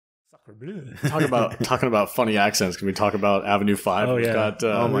Talking about funny accents. Can we talk about Avenue 5? Oh, We've yeah. got,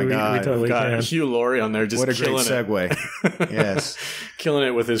 Oh, my God. We've totally got can. Hugh Laurie on there just what a great killing segue. Yes. Killing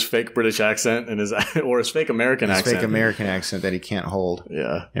it with his fake British accent and his fake American accent. Fake American accent that he can't hold.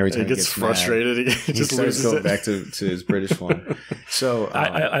 Yeah. Every time he gets frustrated, he just loses go it. back to his British one. So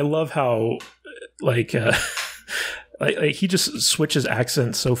I love how like he just switches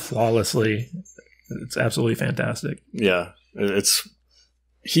accents so flawlessly. It's absolutely fantastic. Yeah.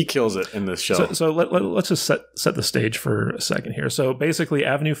 He kills it in this show. So let's just set the stage for a second here. So basically,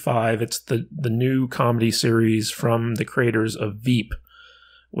 Avenue 5, it's the new comedy series from the creators of Veep,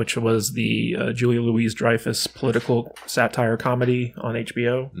 which was the Julia Louis-Dreyfus political satire comedy on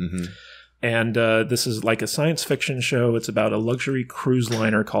HBO. mm-hmm. And this is like a science fiction show. It's about a luxury cruise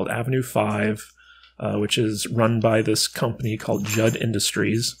liner called Avenue 5, which is run by this company called Judd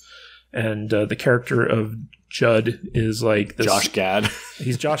Industries. And the character of Judd is like this. Josh Gad.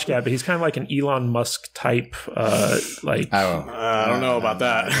 He's Josh Gad, but he's kind of like an Elon Musk type. I don't know about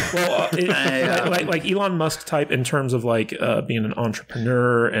that. Well, like Elon Musk type in terms of like being an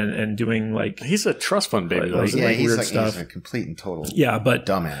entrepreneur and doing like he's a trust fund baby. He's weird like stuff. He's a complete and total but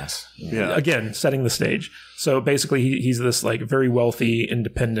dumbass. Yeah. Again, setting the stage. So basically, he's this like very wealthy,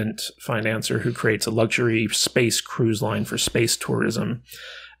 independent financier who creates a luxury space cruise line for space tourism.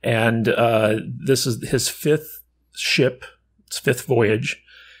 And this is his fifth ship, its fifth voyage,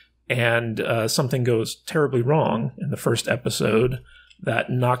 and something goes terribly wrong in the first episode that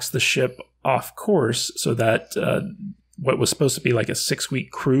knocks the ship off course so that what was supposed to be like a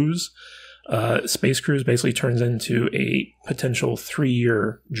 6-week cruise, space cruise, basically turns into a potential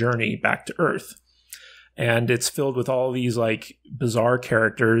 3-year journey back to Earth. And it's filled with all these like bizarre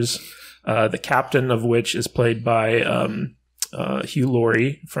characters, the captain of which is played by Hugh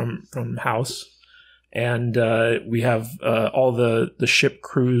Laurie from House, and we have all the ship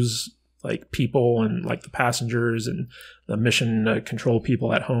crews like people and like the passengers and the mission control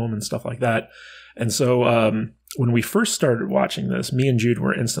people at home and stuff like that. And so when we first started watching this, me and Jude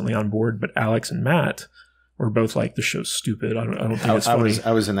were instantly on board, but Alex and Matt were both like, "The show's stupid. I don't think it's funny."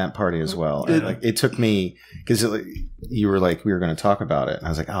 I was in that party as well. It took me because you were like, we were going to talk about it, and I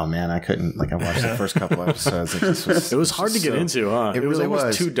was like, oh man, I couldn't. Like, I watched the first couple episodes. It was hard to get into, huh? It really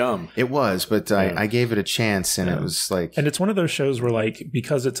was too dumb. It was, but I gave it a chance, and it was like, and it's one of those shows where like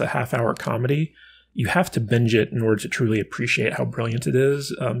because it's a half-hour comedy, you have to binge it in order to truly appreciate how brilliant it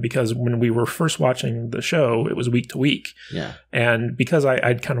is. Because when we were first watching the show, it was week to week. Yeah. And because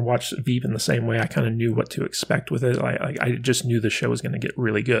I'd kind of watched Veep in the same way, I kind of knew what to expect with it. I just knew the show was going to get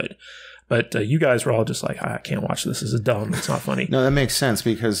really good. But you guys were all just like, I can't watch this. This is dumb. It's not funny. No, that makes sense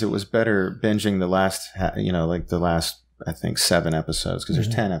because it was better binging the last, the last, I think 7 episodes because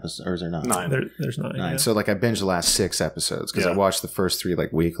there's 10 episodes, or is there 9? 9. There's 9. Yeah. So like I binged the last 6 episodes because I watched the first 3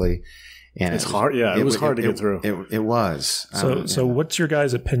 like weekly. And it's hard. Yeah, it was hard to get through. It was. So what's your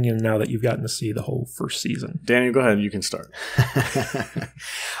guys' opinion now that you've gotten to see the whole first season? Daniel, go ahead. You can start.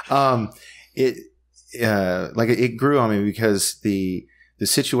 It grew on me because the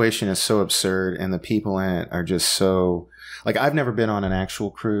situation is so absurd and the people in it are just so like I've never been on an actual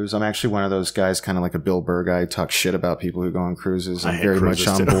cruise. I'm actually one of those guys, kind of like a Bill Burr guy, talk shit about people who go on cruises. I'm very much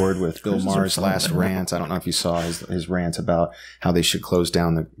on board with Bill Maher's last rant. I don't know if you saw his rant about how they should close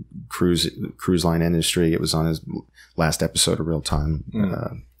down the cruise line industry. It was on his last episode of Real Time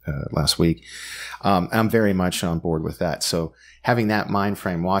last week. I'm very much on board with that. So having that mind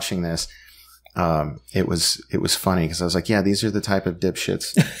frame watching this, it was funny because I was like, yeah, these are the type of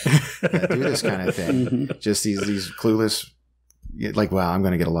dipshits that do this kind of thing. Just these clueless, like, wow, I'm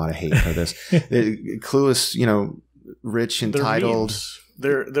going to get a lot of hate for this. Clueless, rich, entitled.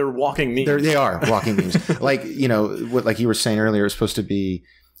 They're walking memes. They are walking memes. Like, like you were saying earlier, it was supposed to be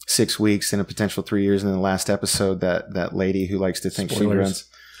 6 weeks and a potential 3 years. And in the last episode, that lady who likes to think she runs.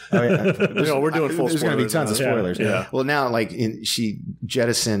 Oh, yeah. We're doing full spoilers. There's going to be tons of spoilers. Yeah. Well, now, she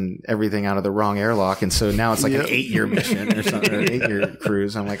jettisoned everything out of the wrong airlock, and so now it's like an 8-year mission or something, or an 8-year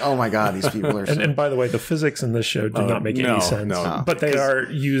cruise. I'm like, oh my god, these people are. And by the way, the physics in this show do not make any sense. No, but they are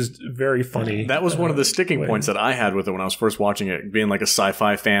used very funny. That was one of the sticking points that I had with it when I was first watching it, being like a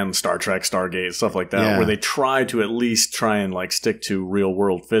sci-fi fan, Star Trek, Stargate, stuff like that, where they try to at least try and like stick to real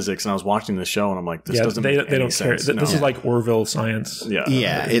world physics. And I was watching the show, and I'm like, this doesn't make any sense. This is like Orville science.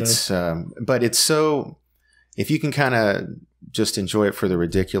 Yeah, it's. But it's so, if you can kind of just enjoy it for the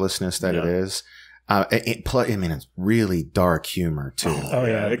ridiculousness that it is, It's really dark humor too. Oh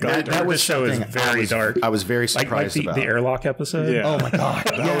yeah, that was show is very dark. I was very surprised about the airlock episode. Yeah. Oh my god,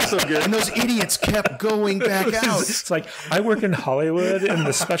 that was so good. And those idiots kept going back out. It's like I work in Hollywood in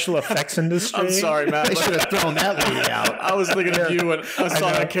the special effects industry. I'm sorry, Matt. They should have thrown that lady out. I was thinking of you when I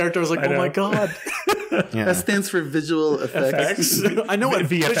saw that character. I was like, oh my god. Yeah. That stands for visual effects. I know what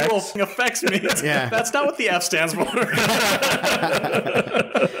visual effects means. Yeah. That's not what the F stands for.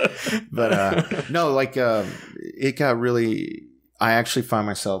 But no, like it got really. I actually find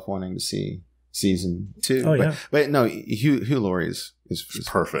myself wanting to see season 2. Oh, yeah. But no, Hugh Laurie is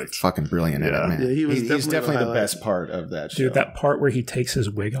perfect, fucking brilliant in it, man. Yeah, he's definitely the best part of that show. Dude, that part where he takes his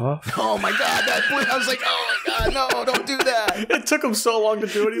wig off. Oh my god, that point! I was like, oh my god, no, don't do that. It took him so long to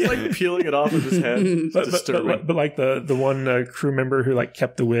do it. He's like peeling it off of his head. But like the one crew member who like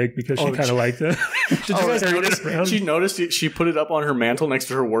kept the wig because she kind of liked it. She noticed she put it up on her mantle next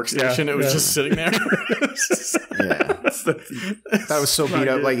to her workstation. It was just sitting there. That was so beat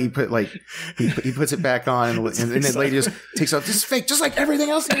up. Like he puts it back on, and then the lady just takes off. This is fake, just like everything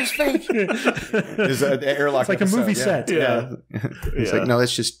else in is fake. There's an airlock. It's like a movie set. Yeah. It's like, no,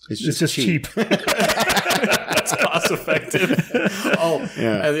 it's just cheap. It's cost effective.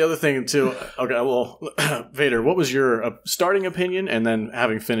 And the other thing too. Okay, well, Vader, what was your starting opinion, and then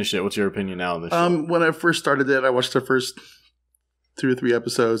having finished it, what's your opinion now of the show? When I first started it, I watched the first 2 or 3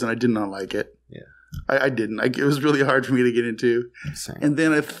 episodes, and I did not like it. Yeah. I didn't. It was really hard for me to get into. Same. And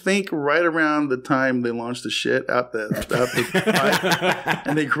then I think right around the time they launched the shit out the pipe,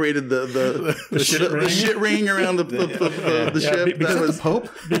 and they created the shit ring around the ship. Because of the Pope?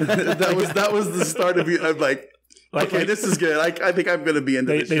 that was the start of it. I'm like, okay, this is good. I think I'm going to be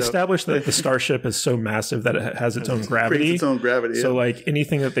into this. They established that the starship is so massive that it has its own gravity. Creates its own gravity. So like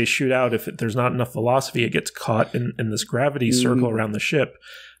anything that they shoot out, if there's not enough velocity, it gets caught in this gravity circle around the ship.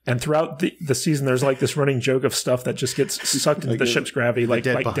 And throughout the season, there's like this running joke of stuff that just gets sucked into the ship's gravity, like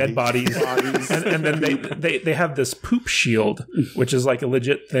dead bodies. and then they have this poop shield, which is like a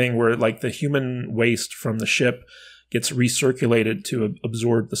legit thing where like the human waste from the ship gets recirculated to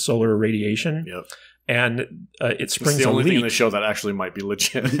absorb the solar radiation. Yep. And it springs a leak. It's the only thing in the show that actually might be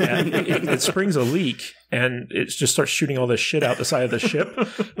legit. And it springs a leak, and it just starts shooting all this shit out the side of the ship,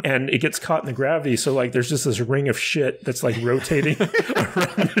 and it gets caught in the gravity. So like, there's just this ring of shit that's like rotating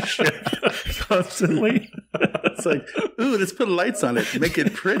around the ship constantly. It's like, ooh, let's put lights on it, make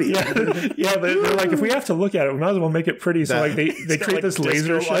it pretty. Yeah. They're like, if we have to look at it, we might as well make it pretty. So like, they create like this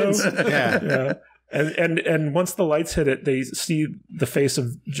laser show. Yeah. And once the lights hit it, they see the face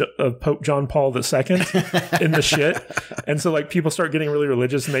of Pope John Paul II in the shit. And so like people start getting really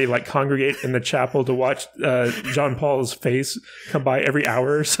religious, and they like congregate in the chapel to watch John Paul's face come by every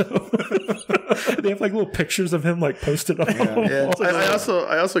hour or so. They have like little pictures of him like posted on the wall. Yeah.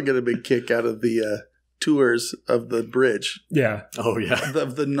 I also get a big kick out of the tours of the bridge. Yeah. Oh yeah.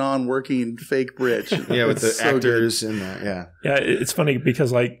 The non-working fake bridge. Yeah, with the actors and yeah. Yeah, it's funny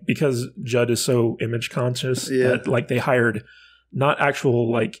because Judd is so image conscious that like they hired not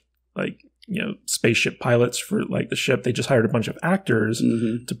actual like spaceship pilots for like the ship. They just hired a bunch of actors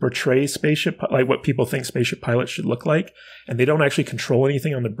to portray spaceship, like what people think spaceship pilots should look like. And they don't actually control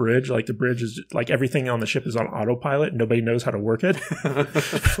anything on the bridge. Like the bridge is like everything on the ship is on autopilot. Nobody knows how to work it.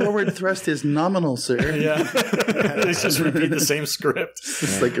 Forward thrust is nominal, sir. Yeah. They just repeat the same script.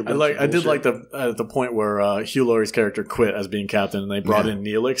 I did like the point where Hugh Laurie's character quit as being captain, and they brought in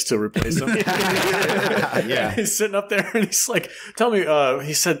Neelix to replace him. Yeah. He's sitting up there, and he's like, tell me,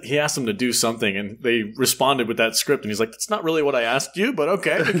 he asked him to do something, and they responded with that script, and he's like, that's not really what I asked you, but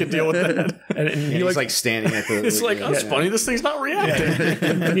okay, we can deal with that. and he's like standing at the it's like, that's funny, this thing's not reacting.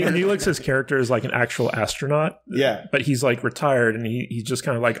 Neelix's character is like an actual astronaut, but he's like retired, and he's just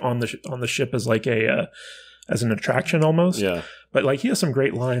kind of like on the ship as like as an attraction almost. But like he has some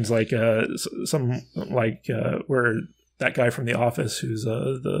great lines, like where that guy from The Office, who's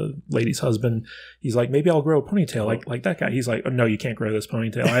the lady's husband, he's like, maybe I'll grow a ponytail like that guy. He's like, oh, no, you can't grow this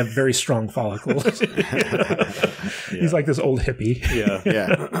ponytail. I have very strong follicles. He's like this old hippie.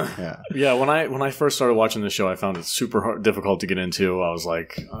 Yeah. When I first started watching the show, I found it super difficult to get into. I was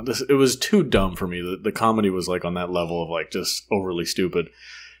like, it was too dumb for me. The comedy was like on that level of like just overly stupid.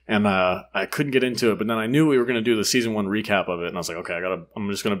 And I couldn't get into it, but then I knew we were going to do the season 1 recap of it, and I was like, okay, I'm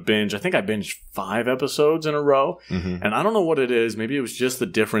just going to binge. I think I binged 5 episodes in a row, and I don't know what it is. Maybe it was just the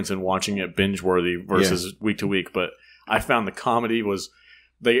difference in watching it binge-worthy versus week to week, but I found the comedy was,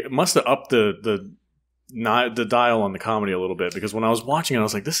 they must have upped the not the dial on the comedy a little bit, because when I was watching it, I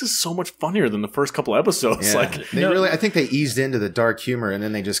was like, this is so much funnier than the first couple episodes. Yeah. Like I think they eased into the dark humor, and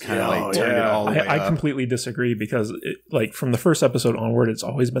then they just kind of turned it all the way up. I completely disagree, because from the first episode onward, it's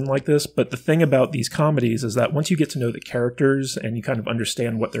always been like this. But the thing about these comedies is that once you get to know the characters and you kind of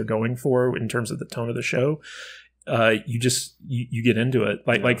understand what they're going for in terms of the tone of the show, you get into it.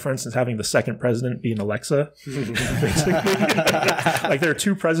 Like for instance, having the second president being Alexa. Basically. Like there are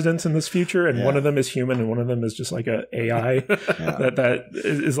two presidents in this future, and one of them is human and one of them is just like a AI that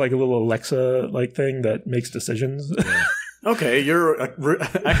is like a little Alexa like thing that makes decisions. Okay, your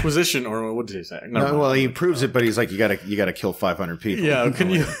acquisition, or what did he say? No, well, he proves it, but he's like, you gotta kill 500 people. Yeah,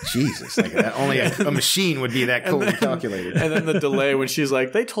 can you? Jesus, like that, only a machine would be that coolly calculated. And then the delay when she's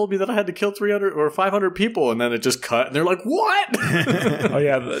like, they told me that I had to kill 300 or 500 people, and then it just cut, and they're like, what? Oh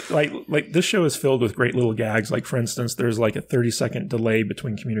yeah, like this show is filled with great little gags. Like for instance, there's like a 30-second delay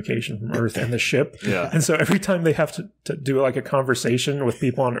between communication from Earth and the ship. Yeah, and so every time they have to do like a conversation with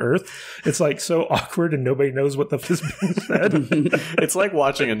people on Earth, it's like so awkward, and nobody knows what the f is being said. It's like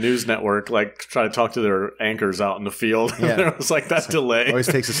watching a news network like try to talk to their anchors out in the field. Yeah. It's like that delay. Always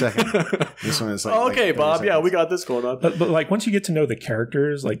takes a second. This one is like, okay, Bob. Seconds. Yeah, we got this going on. But like once you get to know the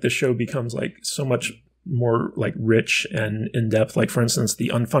characters, like this show becomes like so much more like rich and in depth. Like for instance, the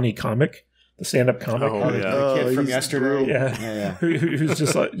unfunny comic. The stand-up comic, the kid from yesterday, who's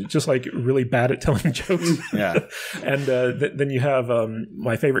just like really bad at telling jokes. Yeah, and then you have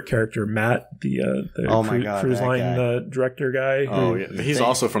my favorite character, Matt, the cruise line director guy. He's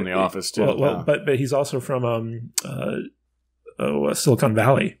also from The Office too. But he's also from Silicon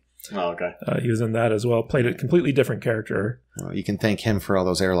Valley. Oh, okay. He was in that as well. Played a completely different character. Well, you can thank him for all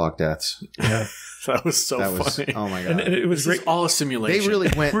those airlock deaths. Yeah. That was so funny. Oh my god! And it was great. All a simulation. They really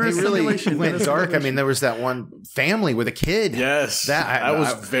went dark. I mean, there was that one family with a kid. Yes, that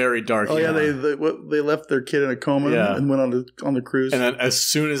was very dark. Oh yeah, they left their kid in a coma and went on the cruise. And then as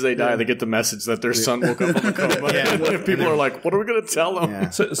soon as they die, they get the message that their son woke up from the coma. And people are like, "What are we going to tell them?" Yeah.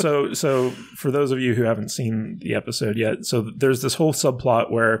 So for those of you who haven't seen the episode yet, so there's this whole subplot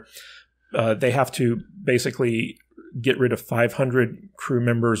where they have to basically get rid of 500 crew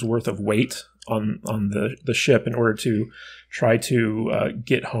members worth of weight on the ship in order to try to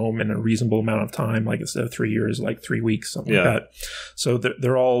get home in a reasonable amount of time, like instead of 3 years, like 3 weeks, something like that. So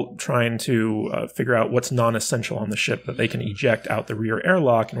they're all trying to figure out what's non-essential on the ship that they can eject out the rear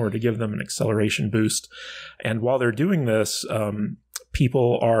airlock in order to give them an acceleration boost. And while they're doing this,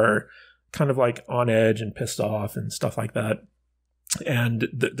 people are kind of like on edge and pissed off and stuff like that. And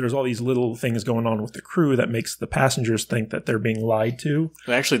there's all these little things going on with the crew that makes the passengers think that they're being lied to.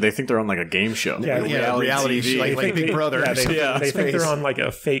 Actually, they think they're on like a game show. Reality show, like Big Brother. They think they're on like a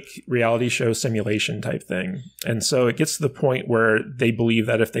fake reality show simulation type thing. And so it gets to the point where they believe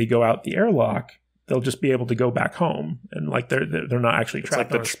that if they go out the airlock, they'll just be able to go back home, and like they're not actually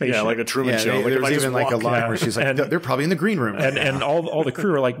trapped on a spaceship. Yeah, like a Truman Show. There was even like a line where she's like, "They're probably in the green room." And all the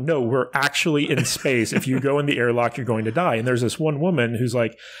crew are like, "No, we're actually in space. If you go in the airlock, you're going to die." And there's this one woman who's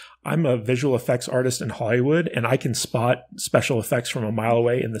like, "I'm a visual effects artist in Hollywood, and I can spot special effects from a mile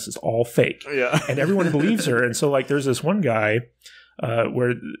away, and this is all fake." Yeah, and everyone believes her. And so like, there's this one guy.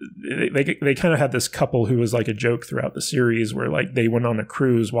 Where they kind of had this couple who was like a joke throughout the series, where like they went on a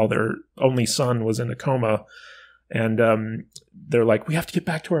cruise while their only son was in a coma, and they're like, "We have to get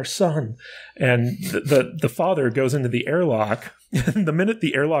back to our son," and the father goes into the airlock. And the minute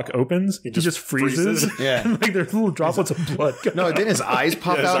the airlock opens, he just freezes. Yeah, and like there's little droplets of blood. No, didn't his eyes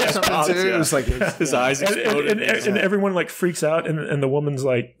pop out or something too? Yeah. It was like his eyes exploded, and everyone like freaks out, and the woman's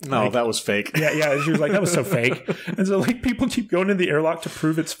like, "No, that was fake." Yeah. She was like, "That was so fake." And so like people keep going in the airlock to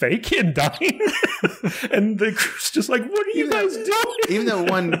prove it's fake and dying, and the crew's just like, "What are you guys doing?" Even though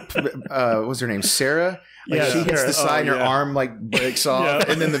one, what was her name, Sarah? Like she hits the side, and her arm like breaks off,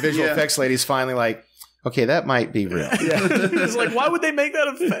 and then the visual effects lady's finally like, "Okay, that might be real." Yeah. It's like, why would they make that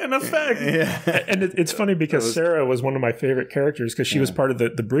an effect? Yeah. And it's funny because Sarah was one of my favorite characters because she was part of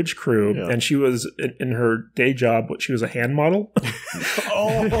the bridge crew, and she was in her day job, she was a hand model.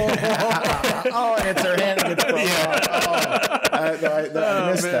 And it's her hand gets blown off.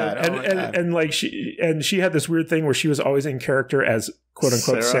 I missed that. And like she had this weird thing where she was always in character as quote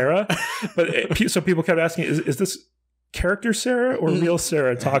unquote Sarah. But so people kept asking, is this character Sarah or real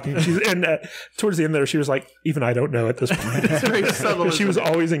Sarah talking? And towards the end there, she was like, "Even I don't know at this point." It's very subtle. She was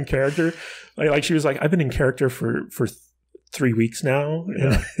always in character. Like she was like, "I've been in character for 3 weeks now,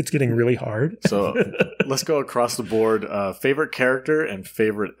 and it's getting really hard." So let's go across the board. Favorite character and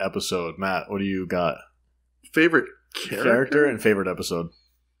favorite episode. Matt, what do you got? Favorite character and favorite episode.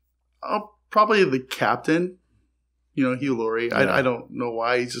 Probably the captain. Hugh Laurie. Yeah. I don't know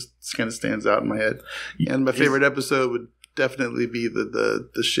why. He just kind of stands out in my head. And my favorite episode would definitely be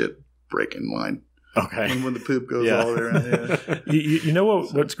the shit breaking line. Okay. When the poop goes all the way around. Yeah. You know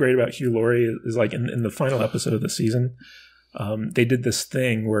what's great about Hugh Laurie is like in the final episode of the season, they did this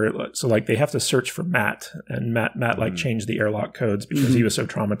thing where they have to search for Matt, and Matt like changed the airlock codes because he was so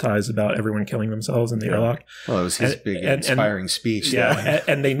traumatized about everyone killing themselves in the airlock. Well, it was his big inspiring speech. Yeah,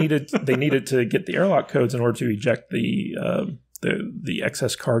 and they needed to get the airlock codes in order to eject the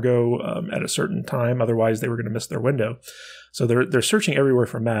excess cargo at a certain time. Otherwise, they were going to miss their window. So they're searching everywhere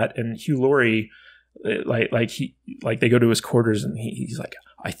for Matt, and Hugh Laurie, they go to his quarters, and he's like,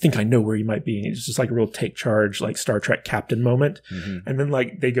 I think I know where he might be. And it's just like a real take charge, like Star Trek captain moment. Mm-hmm. And then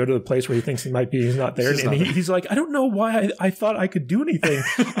like they go to the place where he thinks he might be. He's not there. And he's like, I don't know why I thought I could do anything.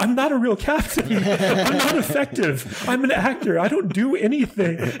 I'm not a real captain. I'm not effective. I'm an actor. I don't do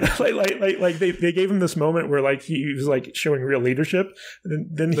anything. like they gave him this moment where like he was like showing real leadership.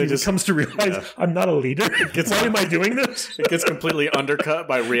 And then he just comes to realize I'm not a leader. Why am I doing this? It gets completely undercut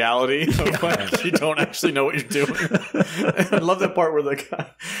by reality. Like, you don't actually know what you're doing. I love that part where the guy,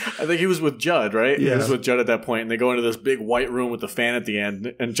 I think he was with Judd, right? Yeah. He was with Judd at that point, and they go into this big white room with the fan at the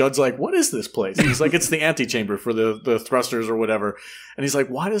end, and Judd's like, what is this place? And he's like, it's the antechamber for the thrusters or whatever. And he's like,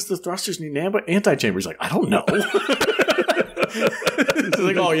 why does the thrusters need an antechamber? He's like, I don't know. He's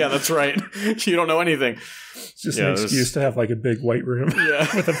like, oh yeah, that's right. You don't know anything. It's just an excuse to have like a big white room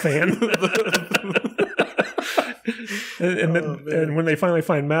with a fan. And when they finally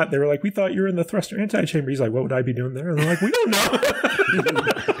find Matt, they were like, we thought you were in the thruster antechamber. He's like, what would I be doing there? And they're like, we don't know.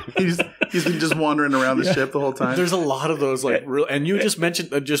 He's been just wandering around the ship the whole time. There's a lot of those like real, and you just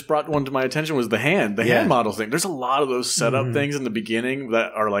mentioned, just brought one to my attention was the hand model thing. There's a lot of those setup things in the beginning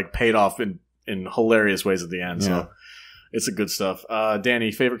that are like paid off in hilarious ways at the end. So it's a good stuff.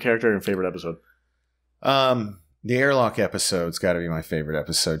 Danny, favorite character and favorite episode? The airlock episode's got to be my favorite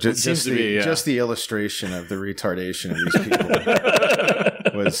episode. Just the illustration of the retardation of these people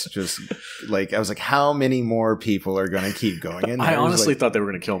was just like, I was like, how many more people are going to keep going in there? I honestly thought they were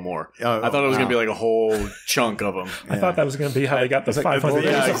going to kill more. I thought it was going to be like a whole chunk of them. I thought that was going to be how they got the 500.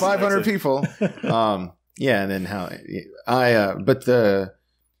 There's 500 people. And then but the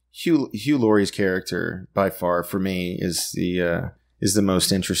Hugh Laurie's character by far for me is the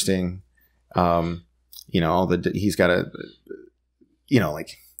most interesting. He's got like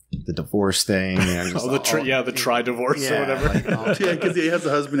the divorce thing. The tri-divorce or whatever. Because he has a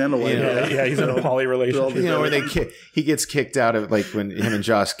husband and a wife. Yeah, he's in a poly relationship. Where he gets kicked out of, like when him and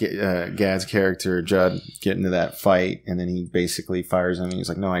Josh Gad's character Judd get into that fight, and then he basically fires him. And he's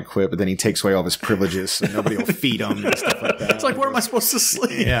like, "No, I quit." But then he takes away all of his privileges, so nobody will feed him and stuff like that. It's like, where am I supposed to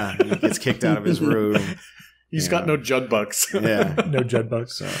sleep? Yeah, he gets kicked out of his room. He's got no Judd bucks. No Judd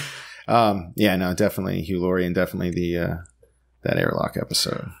bucks. So. Definitely Hugh Laurie, and definitely that airlock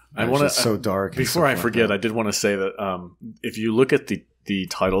episode. So dark. Before I forget, I did want to say that if you look at the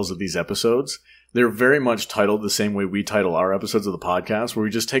titles of these episodes, they're very much titled the same way we title our episodes of the podcast, where we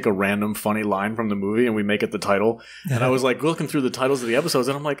just take a random funny line from the movie and we make it the title. And I was like looking through the titles of the episodes,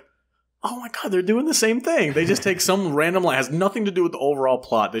 and I'm like, oh my God, they're doing the same thing. They just take some random line, has nothing to do with the overall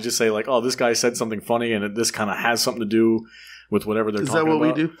plot. They just say like, oh, this guy said something funny, and this kind of has something to do with whatever they're talking about. Is that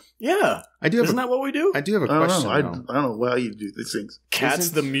what we do? Yeah. Isn't that what we do? I do have a question. I don't know why you do these things. Cats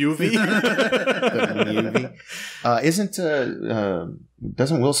the movie? The movie.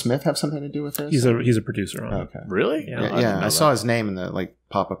 Doesn't Will Smith have something to do with this? He's a producer on it. Okay. Really? Yeah. I saw his name in the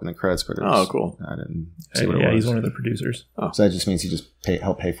pop up in the credits, but cool. I didn't see what it was. Yeah, he's one of the producers. Oh. So that just means he just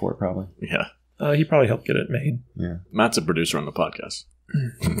helped pay for it, probably. Yeah. He probably helped get it made. Yeah. Matt's a producer on the podcast.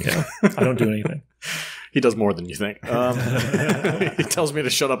 Yeah. I don't do anything. He does more than you think. He tells me to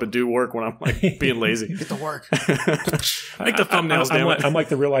shut up and do work when I'm like being lazy. Get to work. Make the thumbnails. I'm like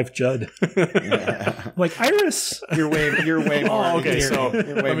the real life Judd. I'm like Iris. You're way more. Oh, okay. So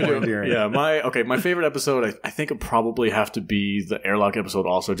you're way more endearing. Yeah. My favorite episode. I think it probably have to be the airlock episode,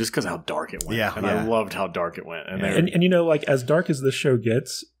 also, just because how dark it went. Yeah. I loved how dark it went. And like as dark as this show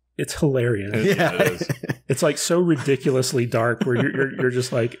gets, it's hilarious. It is. It's like so ridiculously dark where you're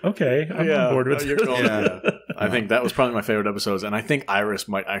just like, okay, I'm on board with it. I think that was probably my favorite episodes, and I think Iris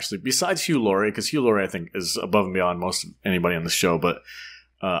might actually, besides Hugh Laurie, because Hugh Laurie I think is above and beyond most anybody on the show, but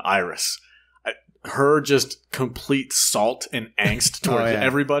Iris. Her just complete salt and angst towards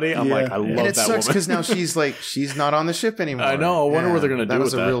everybody. I'm like, I love that woman. And it sucks because now she's not on the ship anymore. I know. I wonder what they're going to do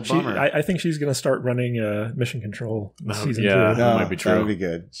with that. That was a real bummer. I think she's going to start running Mission Control season 2. That might be true. That would be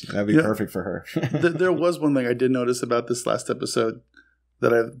good. That would be perfect for her. There was one thing I did notice about this last episode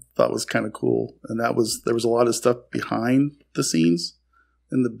that I thought was kind of cool, and that was there was a lot of stuff behind the scenes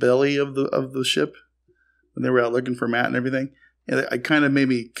in the belly of the ship when they were out looking for Matt and everything. And I kind of made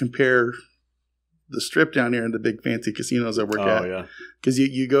me compare the Strip down here and the big fancy casinos I work at. Yeah. Because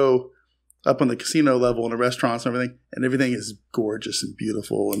you go up on the casino level in the restaurants and everything is gorgeous and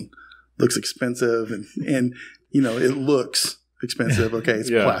beautiful and looks expensive and you know, it looks expensive. Okay, it's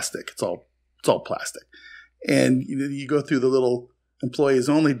plastic. It's all plastic. And you go through the little employees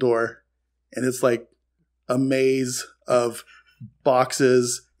only door and it's like a maze of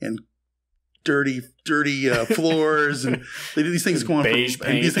boxes and dirty floors, and they do these things going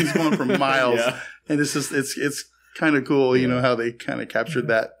for miles. And it's just it's kind of cool, you know, how they kind of captured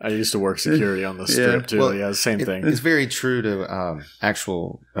that. I used to work security on the Strip too. Well, same thing. It's very true to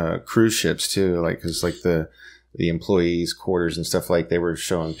actual cruise ships too, like because like the employees' quarters and stuff, like they were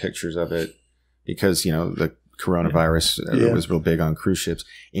showing pictures of it because you know the coronavirus was real big on cruise ships.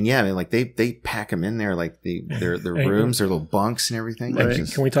 And I mean, like they pack them in there, like their rooms, their little bunks and everything. Right.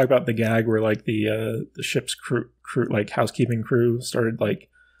 Can we talk about the gag where like the ship's crew, like housekeeping crew, started like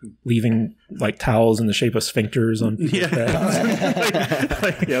leaving like towels in the shape of sphincters on people's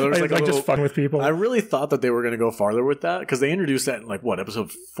beds? There was like just fun with people. I really thought that they were going to go farther with that because they introduced that in like what,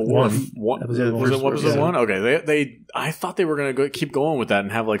 episode 4? One. Episode one? Okay, I thought they were going to keep going with that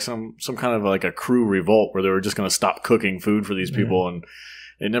and have like some kind of like a crew revolt where they were just going to stop cooking food for these people, and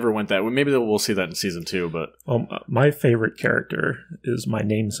it never went that way. Maybe we'll see that in season 2. But my favorite character is my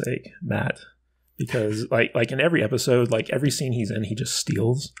namesake, Matt. Because like in every episode, like every scene he's in, he just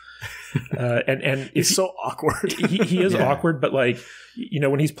steals, and he's so awkward. he is awkward, but like you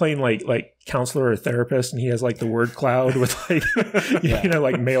know when he's playing like counselor or therapist, and he has like the word cloud with like you know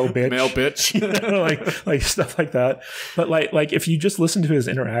like male bitch, you know, like stuff like that. But like if you just listen to his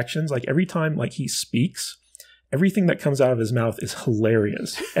interactions, like every time like he speaks, everything that comes out of his mouth is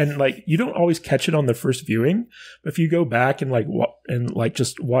hilarious, and like you don't always catch it on the first viewing, but if you go back and like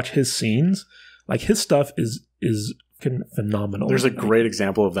just watch his scenes. Like his stuff is phenomenal. There's a great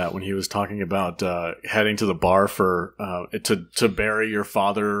example of that when he was talking about heading to the bar for to bury your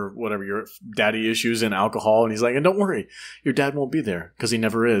father, whatever your daddy issues in alcohol, and he's like, "And don't worry, your dad won't be there because he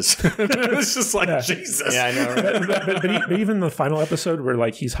never is." It's just like Jesus. Yeah, I know. Right? but even the final episode where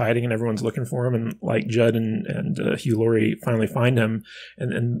like he's hiding and everyone's looking for him, and like Judd and Hugh Laurie finally find him,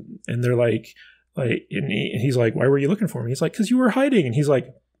 and they're like, and he's like, "Why were you looking for me?" He's like, "Because you were hiding," and he's like,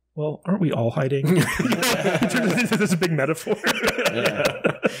 well, aren't we all hiding? This is a big metaphor.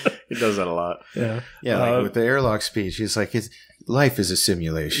 He does that a lot. Yeah. Like with the airlock speech, he's like, life is a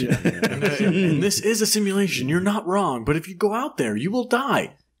simulation. And this is a simulation. You're not wrong. But if you go out there, you will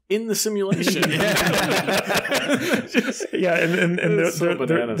die in the simulation. And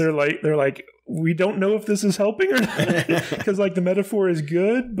they're like, we don't know if this is helping or not because like the metaphor is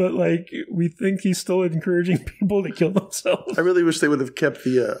good, but like we think he's still encouraging people to kill themselves. I really wish they would have kept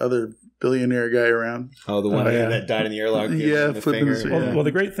the other billionaire guy around. Oh, the one that died in the airlock. Well,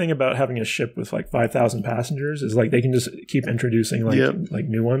 the great thing about having a ship with like 5,000 passengers is like they can just keep introducing like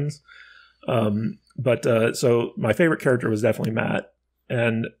new ones. So my favorite character was definitely Matt,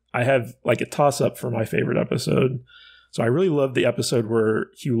 and I have like a toss up for my favorite episode. So I really loved the episode where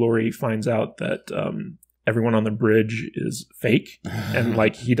Hugh Laurie finds out that everyone on the bridge is fake and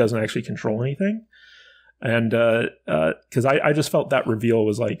like he doesn't actually control anything. And because I just felt that reveal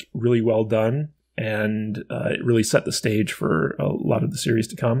was like really well done, and it really set the stage for a lot of the series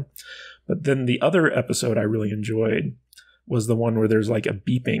to come. But then the other episode I really enjoyed was the one where there's like a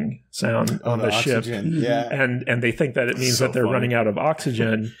beeping sound on the ship. Yeah. And they think that it means that they're running out of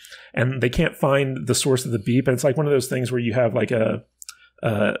oxygen, and they can't find the source of the beep. And it's like one of those things where you have like a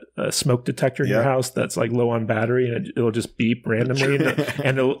smoke detector in your house that's like low on battery, and it'll just beep randomly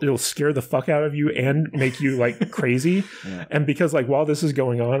and it'll scare the fuck out of you and make you like crazy. And because like while this is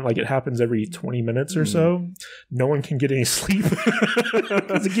going on, like it happens every 20 minutes or so, no one can get any sleep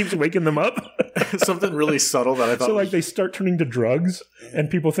because it keeps waking them up. Something really subtle that I thought. So like they start turning to drugs, and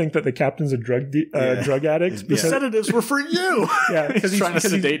people think that the captain's a drug addict. The sedatives were for you. Yeah, he's trying to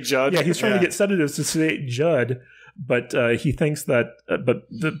sedate Judd. Yeah, he's trying to get sedatives to sedate Judd. But he thinks that,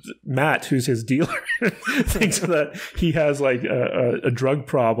 Matt, who's his dealer, thinks that he has like a drug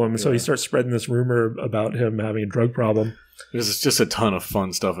problem. So he starts spreading this rumor about him having a drug problem. There's just a ton of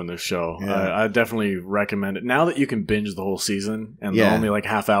fun stuff in this show. Yeah. I definitely recommend it. Now that you can binge the whole season and they're only like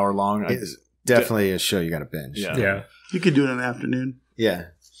half hour long. It's definitely a show you got to binge. Yeah. You could do it in an afternoon. Yeah.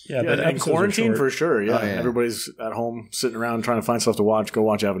 Yeah, in quarantine for sure. Yeah. Everybody's at home sitting around trying to find stuff to watch. Go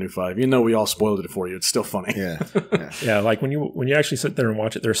watch Avenue 5. Even though we all spoiled it for you, it's still funny. Yeah. Like when you actually sit there and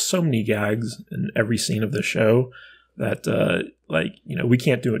watch it, there's so many gags in every scene of the show that we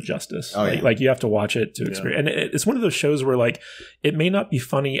can't do it justice. Like you have to watch it to experience. And it's one of those shows where like it may not be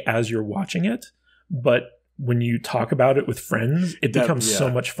funny as you're watching it, but when you talk about it with friends, it becomes so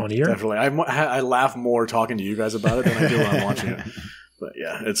much funnier. Definitely. I laugh more talking to you guys about it than I do when I'm watching it. But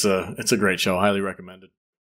yeah, it's a great show. Highly recommended.